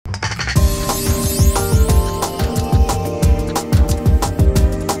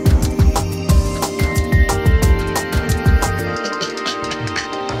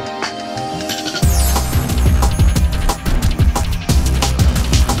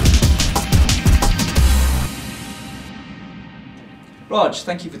Raj,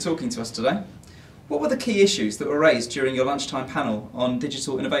 thank you for talking to us today. What were the key issues that were raised during your lunchtime panel on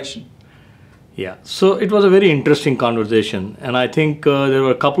digital innovation? Yeah, so it was a very interesting conversation, and I think there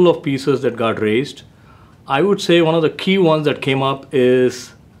were a couple of pieces that got raised. I would say one of the key ones that came up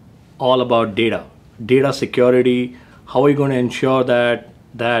is all about data security. How are you going to ensure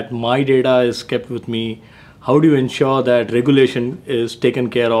that my data is kept with me? How do you ensure that regulation is taken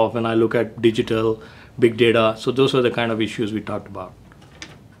care of when I look at digital, big data? So those are the kind of issues we talked about.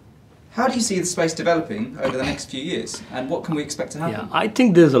 How do you see the space developing over the next few years, and what can we expect to happen? Yeah, I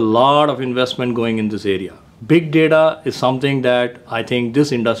think there's a lot of investment going in this area. Big data is something that I think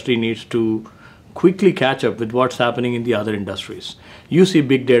this industry needs to quickly catch up with what's happening in the other industries. You see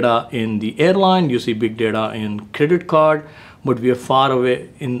big data in the airline, you see big data in credit card, but we are far away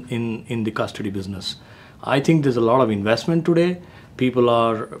in the custody business. I think there's a lot of investment today. People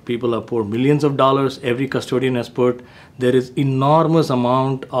are pour millions of dollars. Every custodian has put. There is enormous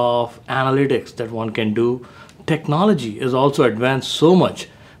amount of analytics that one can do. Technology is also advanced so much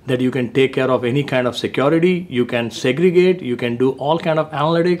that you can take care of any kind of security. You can segregate. You can do all kind of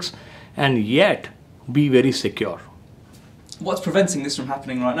analytics, and yet be very secure. What's preventing this from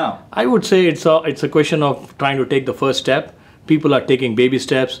happening right now? I would say it's a question of trying to take the first step. People are taking baby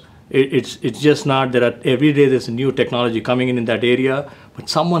steps. It's just not that every day there's a new technology coming in that area, but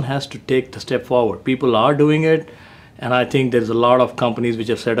someone has to take the step forward. People are doing it, and I think there's a lot of companies which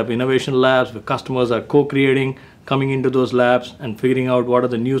have set up innovation labs where customers are co-creating, coming into those labs and figuring out what are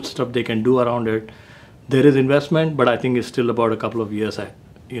the new stuff they can do around it. There is investment, but I think it's still about a couple of years it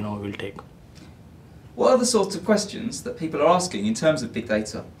will take. What are the sorts of questions that people are asking in terms of big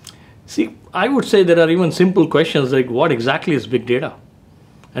data? See, I would say there are even simple questions like what exactly is big data?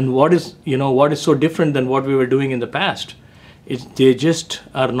 And what is so different than what we were doing in the past? They just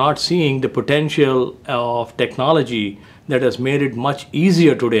are not seeing the potential of technology that has made it much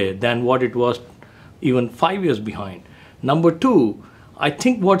easier today than what it was even 5 years behind. Number two, I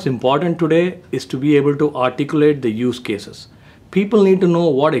think what's important today is to be able to articulate the use cases. People need to know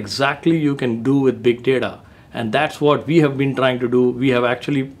what exactly you can do with big data. And that's what we have been trying to do. We have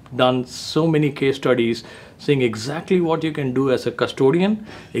actually done so many case studies saying exactly what you can do as a custodian,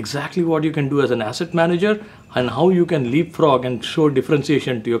 exactly what you can do as an asset manager, and how you can leapfrog and show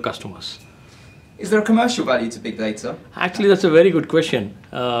differentiation to your customers. Is there a commercial value to big data? Actually, that's a very good question.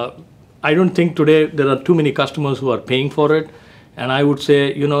 I don't think today there are too many customers who are paying for it. And I would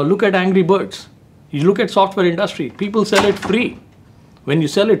say, look at Angry Birds. You look at software industry, people sell it free. When you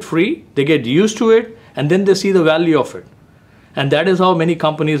sell it free, they get used to it, and then they see the value of it. And that is how many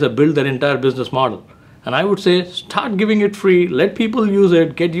companies have built their entire business model. And I would say, start giving it free, let people use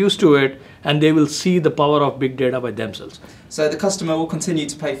it, get used to it, and they will see the power of big data by themselves. So the customer will continue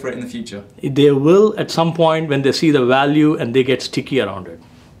to pay for it in the future? They will at some point when they see the value and they get sticky around it.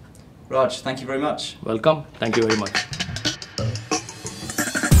 Raj, thank you very much. Welcome. Thank you very much.